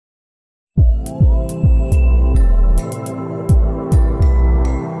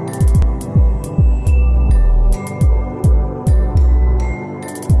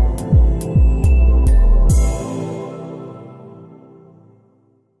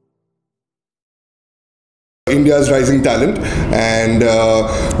India's rising talent, and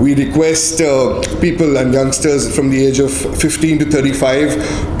we request people and youngsters from the age of 15 to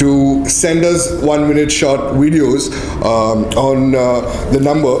 35 to send us 1-minute short videos on the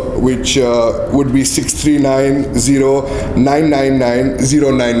number, which would be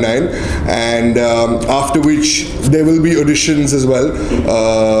 6390999 and after which there will be auditions as well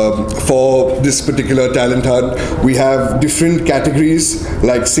for this particular talent hunt. We have different categories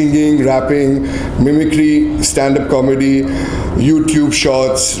like singing, rapping, mimicry, stand-up comedy, YouTube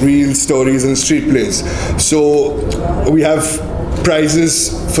shorts, reels, stories, and street plays. So we have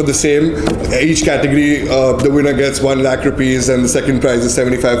prizes for the same. Each category, the winner gets 1 lakh rupees, and the second prize is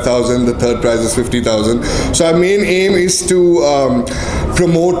 75,000. The third prize is 50,000. So our main aim is to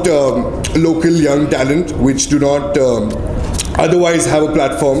promote local young talent which do not otherwise have a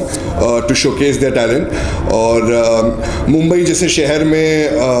platform to showcase their talent. और मुंबई जैसे शहर में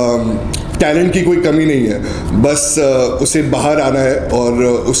talent की कोई कमी नहीं है, बस उसे बाहर आना है और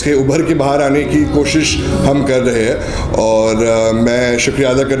उसके उभर के बाहर आने की कोशिश हम कर रहे हैं। और मैं शुक्रिया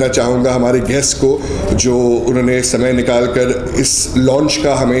अदा करना चाहूँगा हमारे गेस्ट को जो उन्होंने समय निकाल कर इस लॉन्च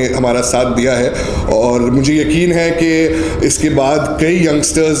का हमारा साथ दिया है, और मुझे यकीन है कि इसके बाद कई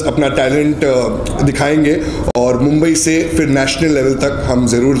यंगस्टर्स अपना टैलेंट दिखाएंगे और मुंबई से फिर नेशनल लेवल तक हम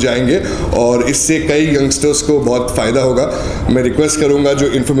ज़रूर जाएंगे और इससे कई यंगस्टर्स को बहुत फ़ायदा होगा। मैं रिक्वेस्ट करूँगा जो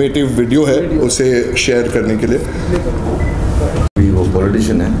इन्फॉर्मेटिव वीडियो है उसे शेयर करने के लिए। वो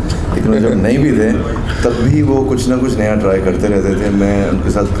पॉलिटिशियन है, लेकिन जब नहीं भी थे तब भी वो कुछ ना कुछ नया ट्राई करते रहते थे। मैं उनके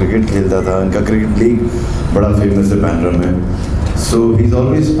साथ क्रिकेट खेलता था, उनका क्रिकेट लीग बड़ा फेमस है बैंड्रा में। So he's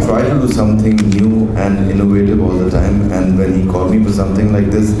always tried to do something new and innovative all the time, and when he called me for something like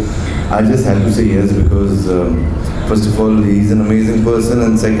this, I just had to say yes because first of all he's an amazing person,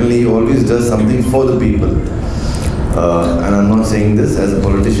 and secondly he always does something for the people. And I'm not saying this as a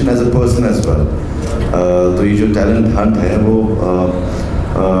politician, as a person as well. तो ये जो talent Hunt है वो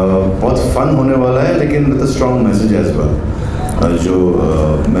बहुत fun होने वाला है, लेकिन with a strong message as well. जो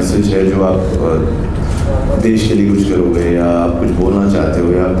मैसेज है जो आप देश के लिए कुछ करोगे या आप कुछ बोलना चाहते हो,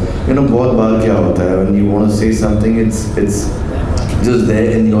 या बहुत बार क्या होता है when you want to say something, it's just there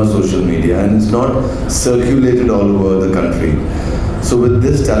in your social media and it's not circulated all over the country. So with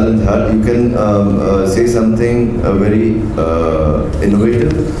this talent hut, you can say something very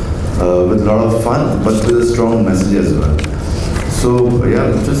innovative, with a lot of fun, but with a strong message as well. So yeah,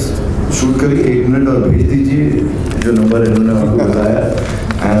 just shoot करिए 1 minute और भेज दीजिए जो number इन्होंने आपको बताया,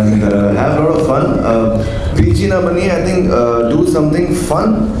 and have a lot of fun. preachy ना बनिए, I think do something fun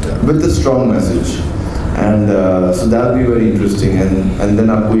with a strong message. And so that will be very interesting, and then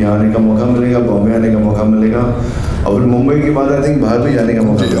आपको यहाँ आने का मौका मिलेगा, बॉम्बे आने का मौका मिलेगा, और फिर मुंबई के बाद I think बाहर भी जाने का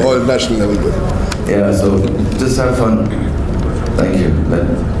मौका मिलेगा, और national level पे। Yeah, so just have fun. Thank you.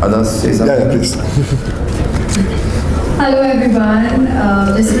 Adas, say something. Yeah, please. Hello everyone.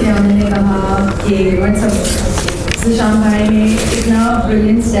 जैसे कि हमने कहा कि what's up, सुशांत भाई ने इतना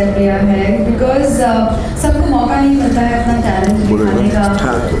ब्रिलियंट स्टेप लिया है, बिकॉज सबको मौका नहीं मिलता है अपना टैलेंट दिखाने का,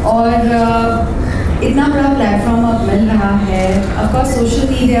 और इतना बड़ा प्लेटफॉर्म अब मिल रहा है। ऑफकोर्स सोशल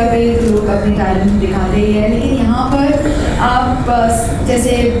मीडिया पे लोग अपने टैलेंट दिखाते ही है, लेकिन यहाँ पर आप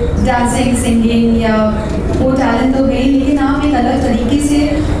जैसे डांसिंग, सिंगिंग या वो टैलेंट तो गई, लेकिन आप एक अलग तरीके से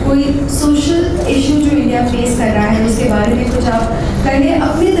कोई सोशल इशू जो इंडिया फेस कर रहा है उसके बारे में कुछ आप करिए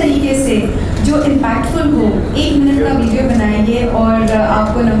अपने तरीके से जो इम्पैक्टफुल हो। 1 मिनट का वीडियो बनाइए और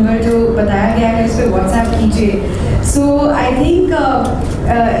आपको नंबर जो बताया गया है उस पर व्हाट्सएप कीजिए। सो आई थिंक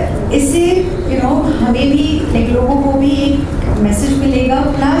इससे हमें भी लोगों को भी एक मैसेज मिलेगा,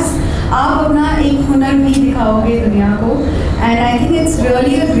 प्लस आप अपना एक हुनर भी दिखाओगे दुनिया को, and I think it's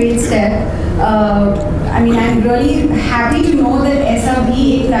really a great step. I mean, I'm really happy to know that ऐसा भी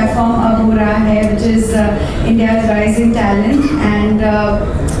एक प्लेटफॉर्म अब हो रहा है, which is India's rising talent, and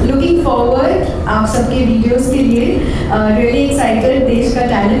looking forward आप सबके वीडियोस के लिए, really excited देश का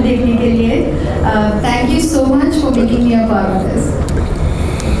टैलेंट देखने के लिए। Thank you so much for making me a part of this.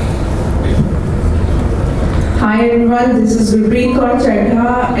 Hi everyone, this is Gurpreet Kaur Chadha,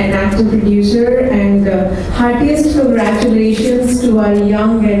 an actor producer, and heartiest congratulations to our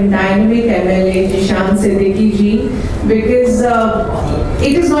young and dynamic MLA Jishan Siddiqui ji, because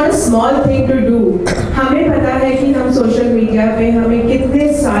it is not a small thing to do. हमें पता है कि हम social media पे हमें कितने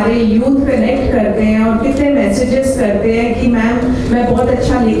सारे youth connect करते हैं और कितने मैसेजेस करते हैं कि मैम मैं बहुत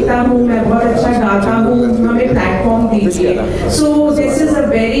अच्छा लिखता हूँ, मैं बहुत अच्छा गाता हूँ, हमें प्लेटफॉर्म दीजिए। So this is a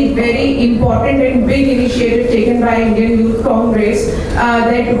very very important and big initiative taken by Indian Youth Congress,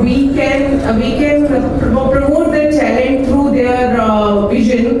 that we can promote their talent through their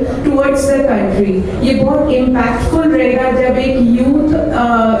vision towards the country. ये बहुत impactful रहेगा जब एक youth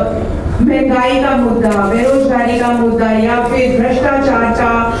महंगाई महंगाई का मुद्दा, बेरोजगारी का मुद्दा या फिर भ्रष्टाचार का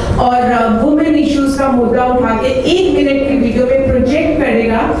और वुमेन इश्यूज का मुद्दा उठा के 1 मिनट की वीडियो में प्रोजेक्ट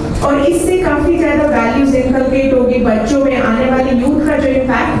करेगा और इससे काफी ज्यादा वैल्यूज इनकलकेट होगी बच्चों में, आने वाली यूथ का जो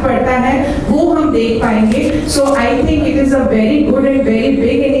इम्पैक्ट पड़ता है वो हम देख पाएंगे. सो I think it is a very good and very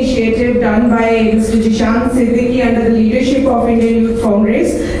big initiative done by mister Jishant Siddiqui under the leadership of Indian youth Congress.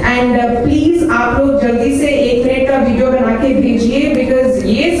 And please आप लोग जल्दी से 1 मिनट का वीडियो बना के भेजिए, बिकॉज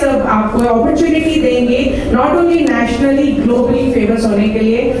ये सब आपको अपॉर्चुनिटी देंगे not only nationally globally famous होने के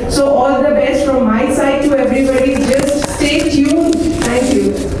लिए. So all the best from my side to everybody. Just stay tuned. Thank you.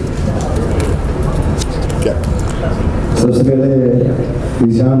 सबसे पहले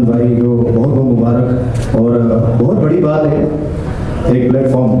ईशान भाई को बहुत बहुत मुबारक. और बहुत बड़ी बात है, एक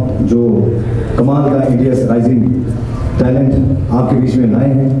प्लेटफॉर्म जो कमाल का इंडिया राइजिंग टैलेंट आपके बीच में लाए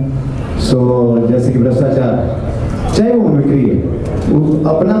हैं. सो जैसे कि भ्रष्टाचार, चाहे वो मिक्री है, वो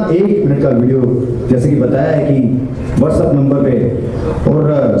अपना 1 मिनट का वीडियो जैसे कि बताया है कि व्हाट्सएप नंबर पे, और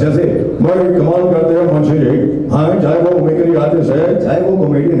जैसे भाई कमाल करते हैं मुझे, हाँ चाहे वो मिक्री आर्टिस्ट है चाहे वो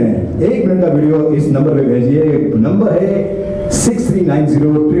कॉमेडियन है, 1 मिनट का वीडियो इस नंबर पे भेजिए. नंबर है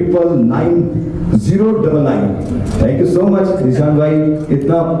 6390999099. Thank you so much Ishan भाई,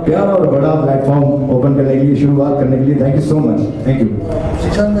 इतना प्यारा और बड़ा प्लेटफॉर्म ओपन करने के लिए, शुरुआत करने के लिए. Thank you so much. Thank you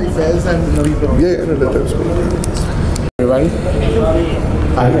Ishan भाई. Faiz and Navi Pro.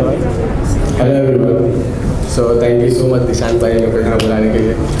 Hello everyone. So thank you so much Nishant भाई को इतना बुलाने के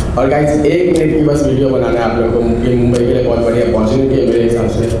लिए. और गाइस 1 मिनट की बस वीडियो बनाना है आप लोगों को. मुंबई के लिए बहुत बढ़िया अपॉर्चुनिटी है मेरे हिसाब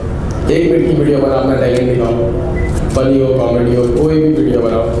से. 1 मिनट की वीडियो बनाओ, अपना टैलेंट दिखाओ, फनी हो, कॉमेडी हो, कोई भी वीडियो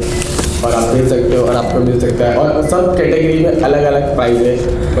बनाओ और आप मिल सकते हो और आपको मिल सकता है. और सब कैटेगरी में अलग अलग प्राइस है,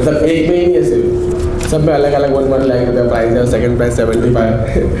 मतलब एक में ही नहीं है, सिर्फ सब में अलग अलग 1 लाख रुपये प्राइस है और सेकंड प्राइस 75.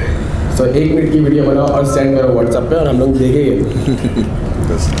 सो 1 मिनट की वीडियो बनाओ और सेंड करो व्हाट्सएप पे और हम लोग देखेंगे.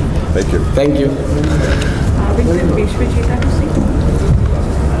 Thank you.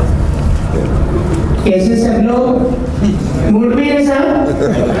 कैसे सब लोग मूड में है सब?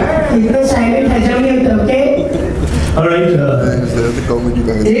 इतना साइलेंट हजम नहीं होता. ओके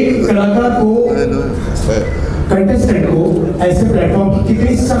एक कलाकार को, कंटेस्टेंट को ऐसे प्लेटफॉर्म की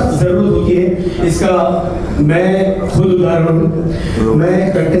कितनी सख्त जरूरत होती है, इसका मैं खुद उदाहरण हूँ. मैं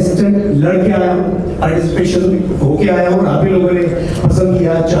कंटेस्टेंट लड़के आया हूँ, पार्टिसिपेशन होके आया हूँ, आप ही लोगों ने पसंद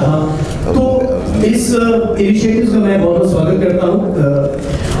किया, चाहा. तो इस इनिशिएटिव का मैं बहुत बहुत स्वागत करता हूँ.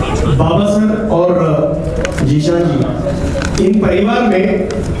 बाबा सर और जीशान जी, इन परिवार में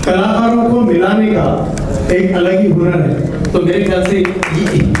कलाकारों को मिलाने का एक अलग ही हुनर है. तो मेरे ख्याल से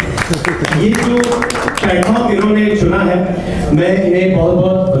ये जो प्लेटफॉर्म इन्होंने चुना है, मैं इन्हें बहुत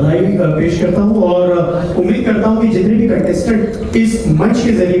बहुत बधाई पेश करता हूं और उम्मीद करता हूं कि जितने भी कंटेस्टेंट इस मंच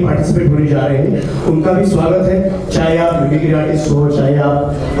के जरिए पार्टिसिपेट होने जा रहे हैं उनका भी स्वागत है. चाहे आप मिमिक्री आर्टिस्ट हो, चाहे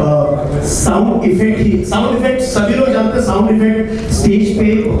आप साउंड इफेक्ट सभी लोग जानते हैं साउंड इफेक्ट स्टेज पे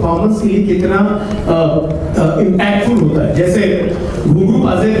परफॉर्मेंस के लिए कितना इम्पैक्टफुल होता है. जैसे घुंघरू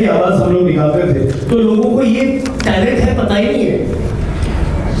बाजे की आवाज हम लोग निकालते थे तो लोगों को ये टैलेंट है पता ही नहीं है.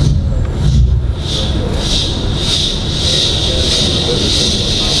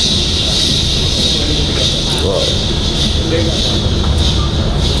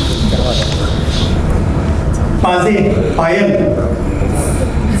 पाजे, पायल,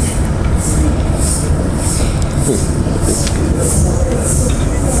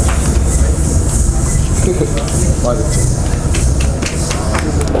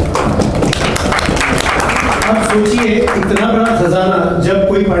 अब सोचिए इतना बड़ा खजाना जब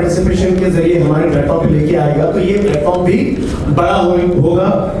कोई पार्टिसिपेशन के जरिए हमारे प्लेटफॉर्म पे लेके आएगा तो ये प्लेटफॉर्म भी बड़ा होगा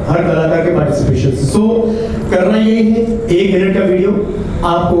हर कलाकार के पार्टिसिपेशन से. सो करना यही है, 1 मिनट का वीडियो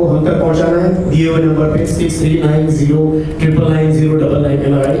आपको हम तक पहुंचाना है दिए हुए नंबर पे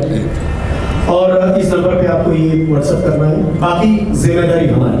 6390999099. और इस नंबर पे आपको ये व्हाट्सएप करना है, बाकी जिम्मेदारी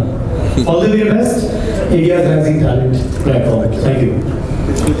हमारी. All the very best India rising talent platform. Thank you.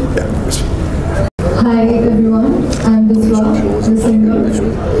 Hi everyone, I'm Biswa, the singer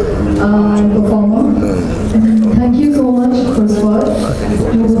and performer. Thank you so much first of all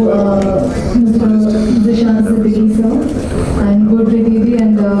to Mr. Zishan Siddiqui sir and Godre Didi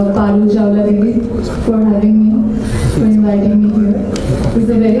and Paru Chawla Didi for having me, for inviting me here. It's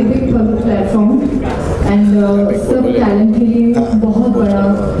a very big platform and सब talent के लिए बहुत बड़ा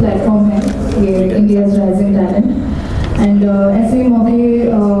platform है ये India's Rising Talent. And ऐसे मौके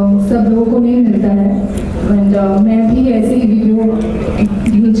सब लोगों को नहीं मिलता है. एंड मैं भी ऐसे ही वीडियो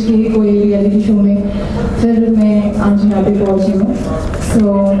भेज के कोई रियलिटी शो में फिर मैं आज यहाँ पे पहुँची हूँ. So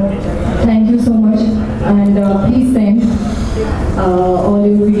thank you so much and please send all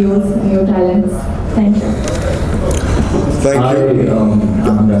your videos and your talents. Thank you. Thank you.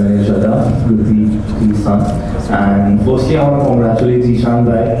 I'm Ganesh Gurpreet's son. And firstly, I want to congratulate Zishan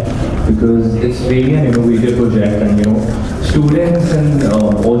Bhai because it's really an innovative project, and students and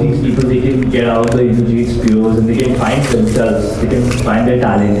all these people, they can get out the intermediate peers and they can find themselves, they can find their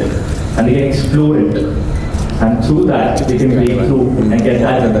talent and they can explore it. And through that, they can break through and get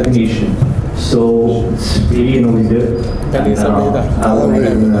that recognition. So it's really innovative. And, I want to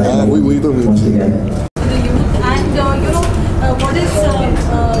congratulate once again. What is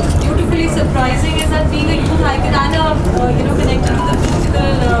beautifully surprising is that being a youth icon and connected to the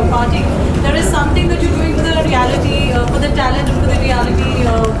political party, there is something that you're doing for the reality, for the talent, for the reality,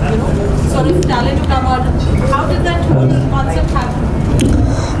 sort of talent to come out. How did that whole concept happen?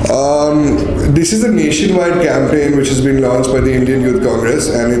 This is a nationwide campaign which has been launched by the Indian Youth Congress,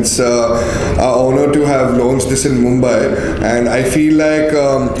 and it's our honor to have launched this in Mumbai. And I feel like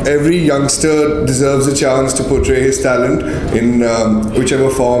every youngster deserves a chance to portray his talent in whichever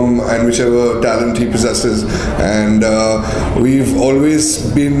form and whichever talent he possesses. And we've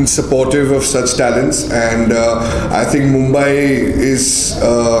always been supportive of such talents, and I think Mumbai is,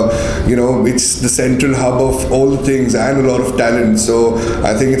 it's the central hub of all the things and a lot of talent. So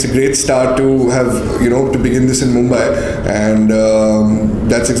I think it's a great start to have, to begin this in Mumbai, and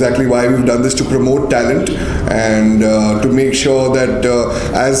that's exactly why we've done this, to promote talent and to make sure that,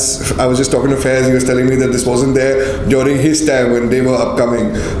 as I was just talking to Faiz, he was telling me that this wasn't there during his time when they were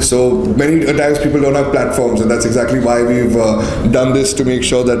upcoming. So many times people don't have platforms, and that's exactly why we've done this, to make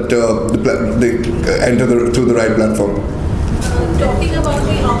sure that they enter through the right platform. Talking about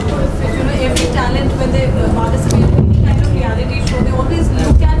the output of it, every talent when they participate in any kind of reality show, they always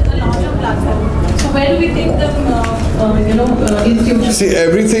look at a larger platform. So where do we take them, in future? See,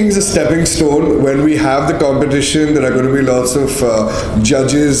 everything is a stepping stone. When we have the competition, there are going to be lots of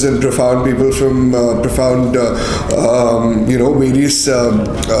judges and profound people from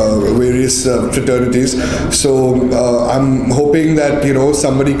various fraternities. So I'm hoping that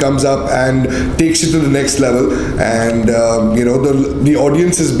somebody comes up and takes it to the next level, and the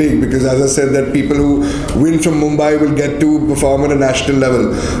audience is big, because as I said, that people who win from Mumbai will get to perform at a national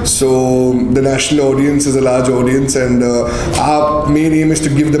level. So the national audience is a large audience, and our main aim is to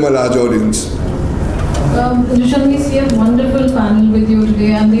give them a large audience. Zishan, we see a wonderful panel with you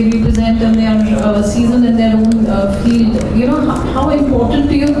today, and they represent and they are seasoned in their own field. How important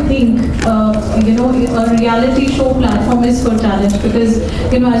do you think a reality show platform is for talent? Because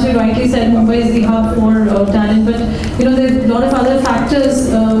as you rightly said, Mumbai is the hub for talent, but there are a lot of other factors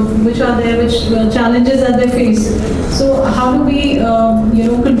which are there, which challenges that they face. So how do we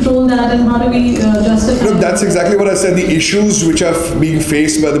control that, and how do we justify? That's exactly what I said. The issues which are being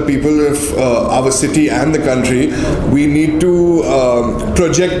faced by the people of our city and the country, we need to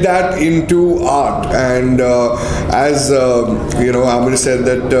project that into art. And as Amir said,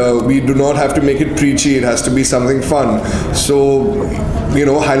 that we do not have to make it preachy, it has to be something fun. So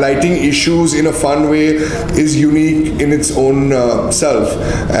highlighting issues in a fun way is unique in its own self,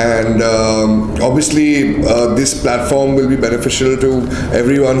 and obviously this platform will be beneficial to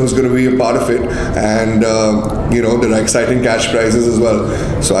everyone who's going to be a part of it, and there are exciting cash prizes as well.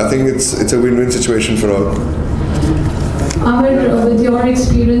 So I think it's a win-win situation for all. Amir, with your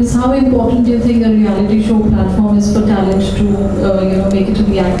experience, how important do you think a reality show platform is for talent to make it to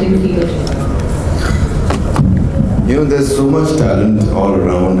the acting field? There's so much talent all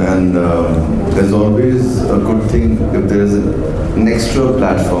around, and there's always a good thing if there's an extra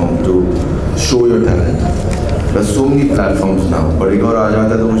platform to show your talent. There's so many platforms now, but एक और आ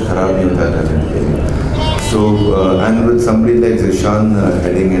जाता है तो कुछ खराब नहीं होता है talent के लिए. So, and with somebody like Zishan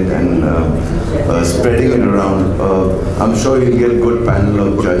heading it and spreading it around, I'm sure you'll get a good panel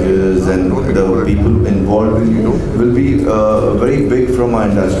of judges, and the people involved will be very big from our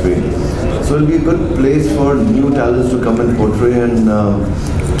industry. So it'll be a good place for new talents to come and portray, and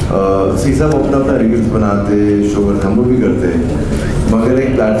see, सब अपना reels बनाते, show हम लोग भी करते हैं, मगर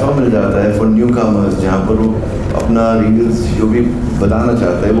एक platform मिल जाता है for newcomers जहाँ पर वो अपना reels जो भी बताना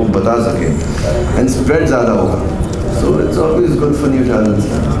चाहता है वो बता सके, and spread ज़्यादा होगा. So it's always good for new talents.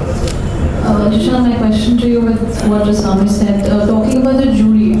 Zishan, my question to you with what Rasami said, talking about the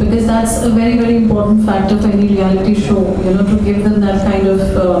jury, because that's a very, very important factor for any reality show, to give them that kind of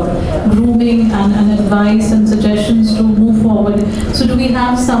grooming and advice and suggestions to move forward. So do we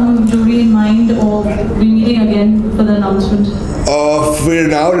have some jury in mind, or we meeting again for the announcement? We're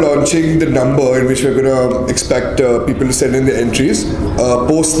now launching the number in which we're going to expect people to send in the entries.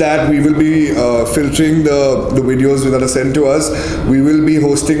 Post that, we will be filtering the videos that are sent to us. We will be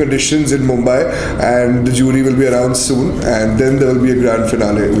hosting auditions in Mumbai, and the jury will be around soon, and then there will be a grand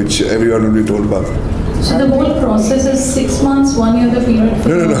finale which everyone will be told about. So the whole process is 6 months, 1 year, the period?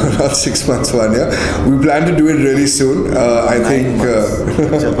 No, not 6 months, 1 year. We plan to do it really soon. I think.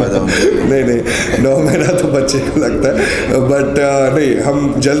 नहीं 9 महीना तो बच्चे को लगता है, but नहीं, हम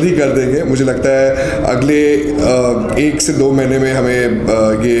जल्द ही कर देंगे. मुझे लगता है अगले 1 से 2 महीने में हमें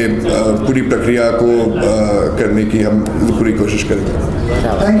ये पूरी प्रक्रिया को करने की हम पूरी कोशिश करेंगे.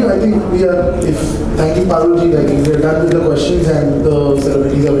 Thank you. I think we are. Thank you, Parulji. I think we are done with the questions and the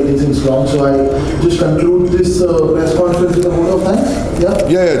celebrities are waiting since long. So I just conclude this press conference with a vote of thanks.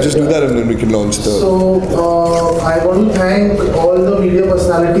 Yeah. Just do that and then we can launch the. So I want to thank all the media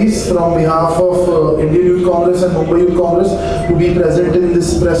personalities from behalf of Indian Youth Congress and Mumbai Youth Congress to be present in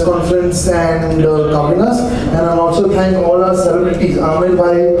this press conference and covering us. And I also thank all our celebrities: Amir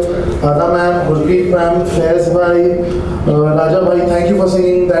Bhai, Ada Ma'am, Gurpreet Ma'am, Faiz Bhai, Raja Bhai. Thank you for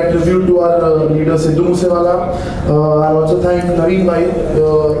singing that tribute to our leader Sidhu Moosewala. I'll also thank Naveen Bhai.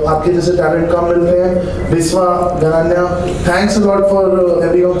 आपके जैसे talent कम मिलते हैं. Biswa, Gananya. Thanks a lot for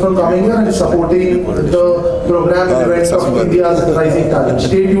everyone for coming here and supporting the program and events of India's rising talent.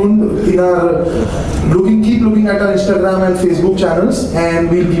 Stay tuned in our keep looking at our Instagram and Facebook channels, and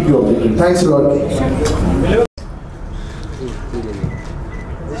we'll keep you updated. Thanks a lot.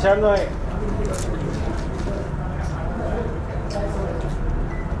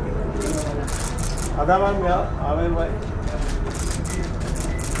 Ada ma'am, Amir bhai.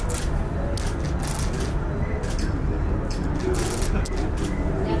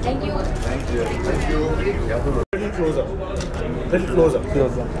 Thank you. Little closer.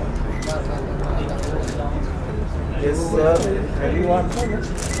 Yes, sir. Anyone?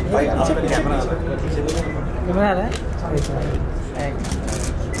 Bhai, camera. Camera है?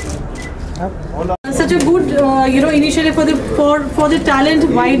 Such a good, initiative for the talent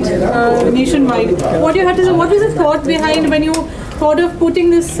wide, nationwide. What you had to say? What was the thought behind when you thought of putting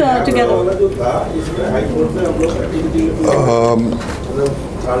this together?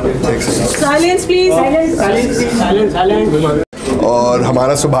 Silence, please. Silence. और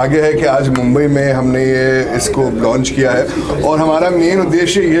हमारा सौभाग्य है कि आज मुंबई में हमने इसको लॉन्च किया है और हमारा मेन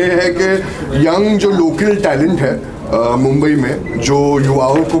उद्देश्य ये है कि यंग जो लोकल टैलेंट है मुंबई में, जो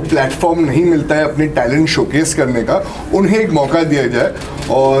युवाओं को प्लेटफॉर्म नहीं मिलता है अपने टैलेंट शोकेस करने का, उन्हें एक मौका दिया जाए.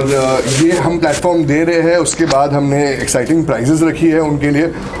 और ये हम प्लेटफॉर्म दे रहे हैं. उसके बाद हमने एक्साइटिंग प्राइजेस रखी है उनके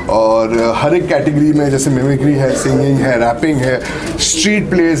लिए, और हर एक कैटेगरी में, जैसे मिमिक्री है, सिंगिंग है, रैपिंग है, स्ट्रीट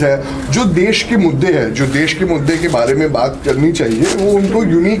प्लेज है, जो देश के मुद्दे हैं, जो देश के मुद्दे के बारे में बात करनी चाहिए, वो उनको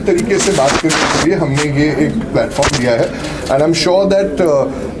यूनिक तरीके से बात करने के लिए हमने ये एक प्लेटफॉर्म दिया है. And I am sure that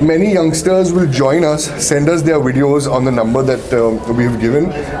many youngsters will join us, send us their videos on the number that we have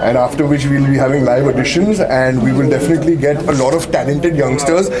given, and after which we will be having live auditions, and we will definitely get a lot of talented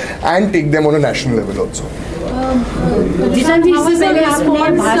youngsters and take them on a national level also. Zeeshan जी, इससे पहले आपने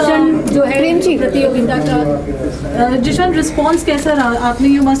भाषण जो है प्रतियोगिता का, Zeeshan response कैसा रहा? आपने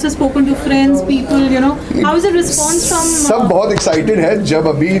you must have spoken to friends, people, how is the response from? सब बहुत एक्साइटेड है. जब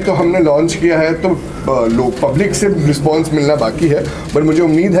अभी तो हमने लॉन्च किया है तो लोग पब्लिक से रिस्पांस मिलना बाकी है, पर मुझे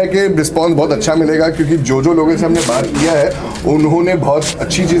उम्मीद है कि रिस्पांस बहुत अच्छा मिलेगा, क्योंकि जो लोगों से हमने बात किया है उन्होंने बहुत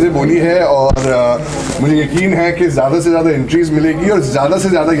अच्छी चीज़ें बोली है, और मुझे यकीन है कि ज़्यादा से ज़्यादा एंट्रीज मिलेगी और ज़्यादा से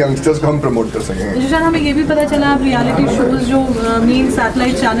ज़्यादा यंगस्टर्स को हम प्रमोट कर सकेंगे. जिशान, हमें ये भी पता चला आप रियलिटी शोज जो मेन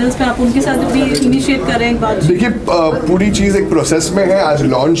सैटेलाइट चैनल्स पे आप उनके साथ भी इनिशिएट कर रहे हैं एक बात. देखिए, पूरी चीज़ एक प्रोसेस में है. आज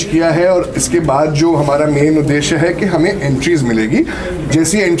लॉन्च किया है और इसके बाद जो हमारा मेन उद्देश्य है कि हमें एंट्रीज मिलेगी.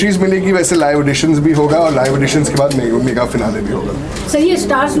 जैसी एंट्रीज मिलेगी वैसे लाइव ऑडिशंस भी होगा, और लाइव ऑडिशंस के बाद मेगा फिनाले भी होगा. सर, ये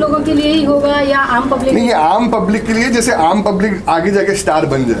स्टार्स लोगों के लिए ही होगा या आम पब्लिक? नहीं, ये आम पब्लिक के लिए. जैसे आम पब्लिक आगे जाके स्टार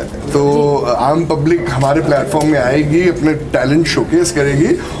बन जाए तो आम पब्लिक हमारे प्लेटफॉर्म में आएगी, अपने टैलेंट शोकेस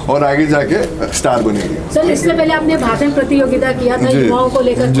करेगी और आगे जाके स्टार बनेगी. सर, इससे पहले आपने भाषण प्रतियोगिता किया था युवाओं को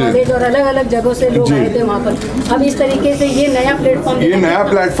लेकर, कॉलेज और अलग अलग जगहों से लोग आए थे वहाँ पर. अब इस तरीके से ये नया प्लेटफॉर्म, ये नया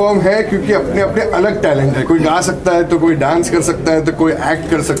प्लेटफॉर्म है, क्योंकि अपने अपने अलग टैलेंट है. कोई गा सकता है तो कोई डांस कर सकता है तो कोई एक्ट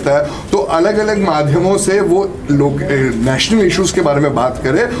कर सकता है. तो अलग अलग माध्यमों से वो लोग नेशनल इश्यूज के बारे में बात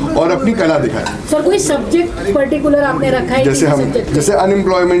करें और अपनी कला दिखाएं. सर, कोई सब्जेक्ट पर्टिकुलर आपने रखा है? जैसे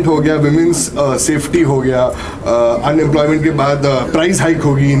अनएम्प्लॉयमेंट हो गया, विमेंस सेफ्टी हो गया, अनएम्प्लॉयमेंट के बाद प्राइस हाइक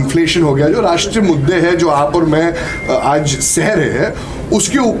होगी, इन्फ्लेशन हो गया, जो राष्ट्रीय मुद्दे हैं जो आप और मैं आज सह रहे हैं,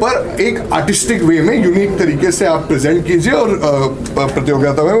 उसके ऊपर एक आर्टिस्टिक वे में यूनिक तरीके से आप प्रेजेंट कीजिए और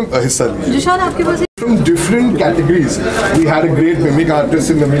प्रतियोगिता में हिस्सा लीजिए. जिशान, आपके पास from different categories. We had a great mimic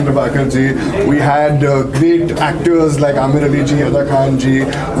artist in Naveen Prabhakar ji. We had great actors like Amir Ali ji, Ada Khan ji.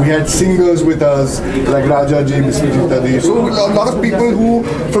 We had singers with us like Raja ji, Biswajit Adi. So a lot of people who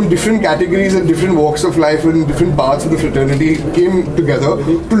from different categories and different walks of life and different parts of the fraternity came together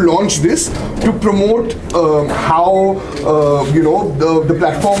to launch this, to promote how the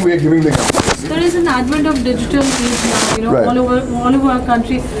platform we are giving the youngsters. There is an advent of digital reach now, you know, Right. all over our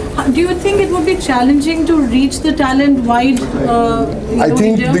country. Do you think it would be challenging to reach the talent wide? I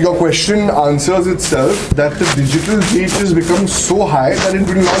think your question answers itself, that the digital reach has become so high that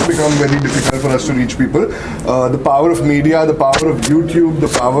it will not become very difficult for us to reach people. The power of media, the power of YouTube,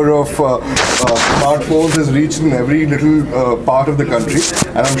 the power of smartphones has reached in every little part of the country,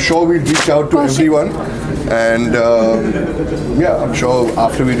 and I'm sure we'll reach out to everyone. And yeah, I'm sure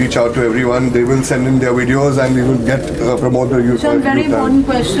after we reach out to everyone, they will send in their videos and we will get promote the youth. So, very important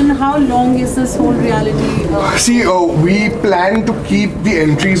question: how long is this whole reality? See, we plan to keep the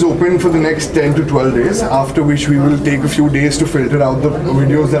entries open for the next 10 to 12 days, after which we will take a few days to filter out the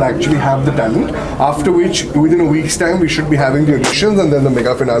videos that actually have the talent, after which within a week's time we should be having the auditions and then the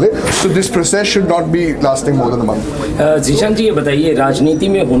mega finale. So this process should not be lasting more than a month. Zeeshan जी, ये बताइए, राजनीति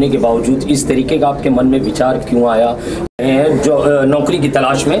में होने के बावजूद इस तरीके का आपके मन में विचार क्यों आया जो नौकरी की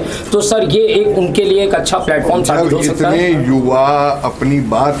तलाश में? तो सर, ये एक उनके लिए एक अच्छा प्लेटफॉर्म साबित हो सकता है। इतने युवा अपनी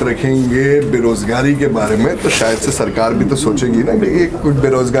बात रखेंगे बेरोजगारी के बारे में, तो शायद से सरकार भी तो सोचेगी ना कि कुछ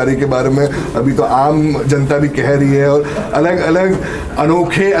बेरोजगारी के बारे में अभी तो आम जनता भी कह रही है और अलग अलग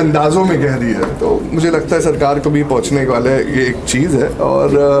अनोखे अंदाजों में कह रही है। तो मुझे लगता है सरकार को भी पहुंचने वाला ये एक चीज़ है,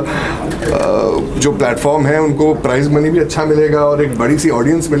 और जो प्लेटफॉर्म है उनको प्राइज मनी भी अच्छा मिलेगा और एक बड़ी सी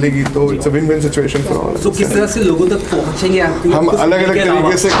ऑडियंस मिलेगी, तो it's a win win situation for all. तो किस तरह से लोगों तक पहुंचेंगे आप? हम अलग अलग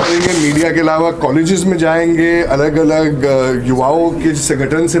तरीके से करेंगे, मीडिया के अलावा कॉलेजेस में जाएंगे, अलग अलग युवाओं के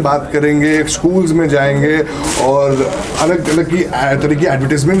संगठन से बात करेंगे, स्कूल्स में जाएंगे और अलग अलग की तरह की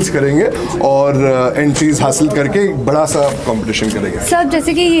एडवर्टाइजमेंट्स करेंगे और एंट्रीज हासिल करके एक बड़ा सा कंपटीशन करेंगे। सर,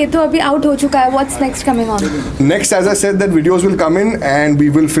 जैसे कि ये तो अभी आउट हो चुका है, what's next coming on? Next, as I said, that videos will come in and we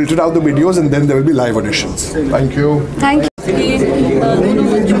will filter out the videos and then there will be live auditions. Thank you. Thank you.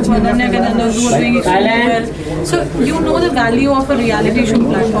 So you know the value of a reality show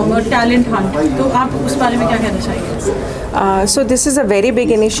platform, a talent hunt. तो आप उस बारे में क्या कहना चाहेंगे? So this is a very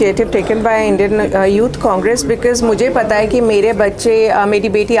big initiative taken by Indian Youth Congress, because मुझे पता है कि मेरे बच्चे, मेरी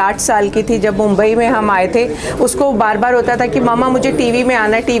बेटी 8 साल की थी जब मुंबई में हम आए थे, उसको बार बार होता था कि मामा मुझे टीवी में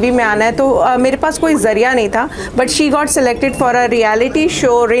आना है, टीवी में आना है। तो मेरे पास कोई ज़रिया नहीं था, but she got selected for a reality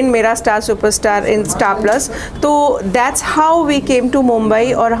show रिन मेरा star superstar in star plus. तो that's how we came to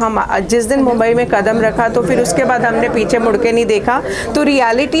Mumbai, और हम जिस दिन मुंबई में कदम रखा तो फिर उसके बाद हमने पीछे मुड़ के नहीं देखा। तो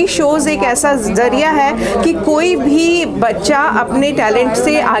रियलिटी शोज़ एक ऐसा ज़रिया है कि कोई भी बच्चा अपने टैलेंट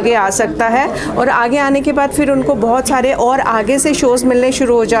से आगे आ सकता है, और आगे आने के बाद फिर उनको बहुत सारे और आगे से शोज़ मिलने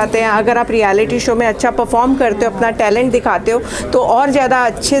शुरू हो जाते हैं। अगर आप रियलिटी शो में अच्छा परफॉर्म करते हो, अपना टैलेंट दिखाते हो, तो और ज़्यादा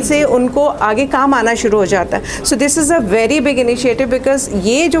अच्छे से उनको आगे काम आना शुरू हो जाता है। So this is a very big initiative, because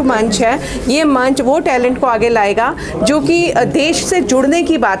ये जो मंच है, ये मंच वो टैलेंट को आगे लाएगा जो कि देश से जुड़ने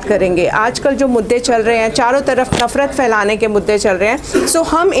की बात करेंगे। आजकल जो मुद्दे चल रहे हैं, चारों तरफ नफरत फैलाने के मुद्दे चल रहे हैं, सो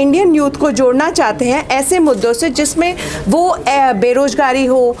हम इंडियन यूथ को जोड़ना चाहते हैं ऐसे मुद्दों से जिसमें वो बेरोजगारी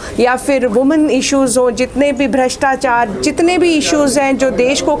हो या फिर वुमेन इश्यूज़ हो, जितने भी भ्रष्टाचार, जितने भी इश्यूज़ हैं जो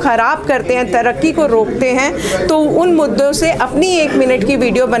देश को ख़राब करते हैं, तरक्की को रोकते हैं, तो उन मुद्दों से अपनी 1 मिनट की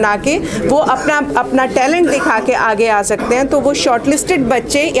वीडियो बना के वो अपना टैलेंट दिखा के आगे आ सकते हैं। तो वो शॉर्टलिस्टेड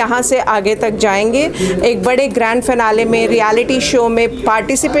बच्चे यहाँ से आगे तक जाएंगे, एक बड़े ग्रैंड फिनाले में, रियलिटी शो में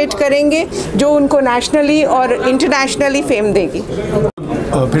पार्टिसिपेट करेंगे जो उनको नेशनली और इंटरनेशनली फेम देगी।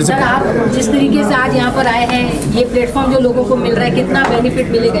 सर, आप जिस तरीके से आज यहाँ पर आए हैं, ये प्लेटफॉर्म जो लोगों को मिल रहा है, कितना बेनिफिट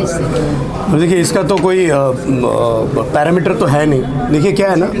मिलेगा इससे? देखिए, इसका तो कोई पैरामीटर तो है नहीं। देखिए क्या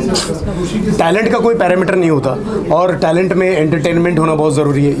है ना, टैलेंट का कोई पैरामीटर नहीं होता, और टैलेंट में एंटरटेनमेंट होना बहुत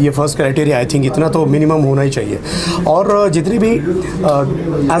ज़रूरी है। ये फर्स्ट क्राइटेरिया आई थिंक इतना तो मिनिमम होना ही चाहिए। और जितने भी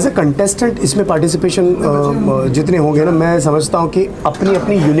एज अ कंटेस्टेंट इसमें पार्टिसिपेशन जितने होंगे ना, मैं समझता हूँ कि अपनी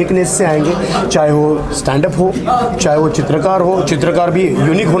अपनी यूनिकनेस से आएंगे, चाहे वो स्टैंड अप हो, चाहे वो चित्रकार हो। चित्रकार भी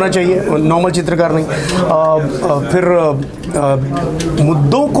यूनिक होना चाहिए, नॉर्मल चित्रकार नहीं। फिर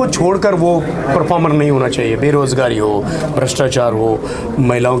मुद्दों को छोड़कर वो परफॉर्मर नहीं होना चाहिए। बेरोज़गारी हो, भ्रष्टाचार हो,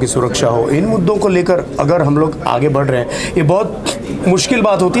 महिलाओं की सुरक्षा हो, इन मुद्दों को लेकर अगर हम लोग आगे बढ़ रहे हैं, ये बहुत मुश्किल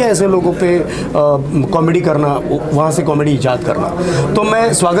बात होती है ऐसे लोगों पे कॉमेडी करना, वहाँ से कॉमेडी ईजाद करना। तो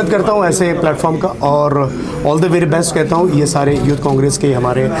मैं स्वागत करता हूँ ऐसे प्लेटफॉर्म का, और ऑल द वेरी बेस्ट कहता हूँ ये सारे यूथ कांग्रेस के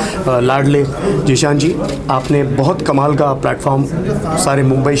हमारे लाडले जीशान जी। आपने बहुत कमाल का प्लेटफॉर्म सारे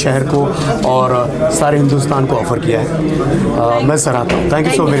मुंबई शहर को और सारे हिंदुस्तान को ऑफर किया है। मैं सराहता हूँ। Thank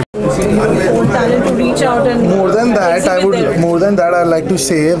you so very More than that, I'd like to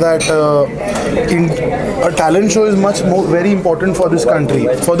say that a talent show is very important for this country,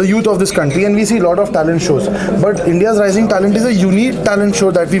 for the youth of this country, and we see a lot of talent shows. But India's Rising Talent is a unique talent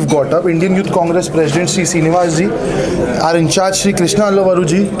show that we've got up. Indian Youth Congress President Sri Srinivas ji, our in charge Sri Krishna Allavaru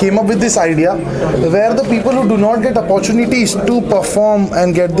ji, came up with this idea where the people who do not get opportunities to perform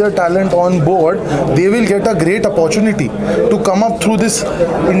and get their talent on board, they will get a great opportunity to come up through this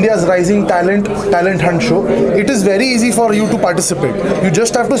India's Rising Talent Hunt show. It is very easy for you to participate. You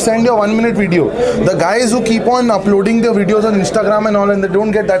just have to send your 1-minute video. The guys who keep on uploading their videos on Instagram and all, and they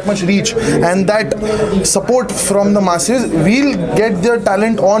don't get that much reach and that support from the masses, will get their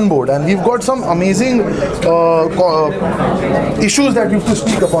talent on board. And we've got some amazing issues that we have to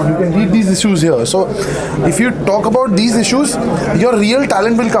speak upon. You can read these issues here. So if you talk about these issues, your real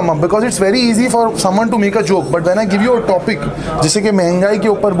talent will come up, because it's very easy for someone to make a joke. But when I give you a topic, जैसे कि महंगाई के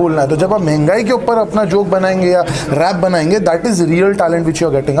ऊपर बोलना है, तो जब आप महंगाई के ऊपर अपना जोक बनाएंगे या रैप बनाएंगे, that is real talent which you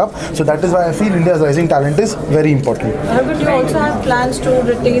are getting up. So that is why I feel India's Rising Talent is very important. But you also have plans to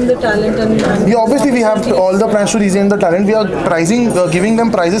retain the talent and Yeah, obviously we have all the plans to retain the talent. We are giving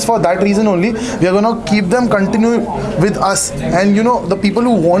them prizes for that reason only. We are going to keep them continue with us, and you know, the people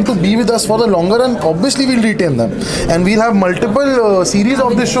who want to be with us for the longer run, obviously we'll retain them, and we'll have multiple series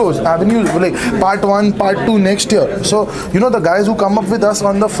of the shows, avenues, like part 1, part 2 next year. So you know, the guys who come up with us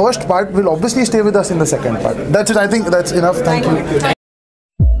on the first part will obviously stay with us in the second part. That's it. I think that's enough. Thank you.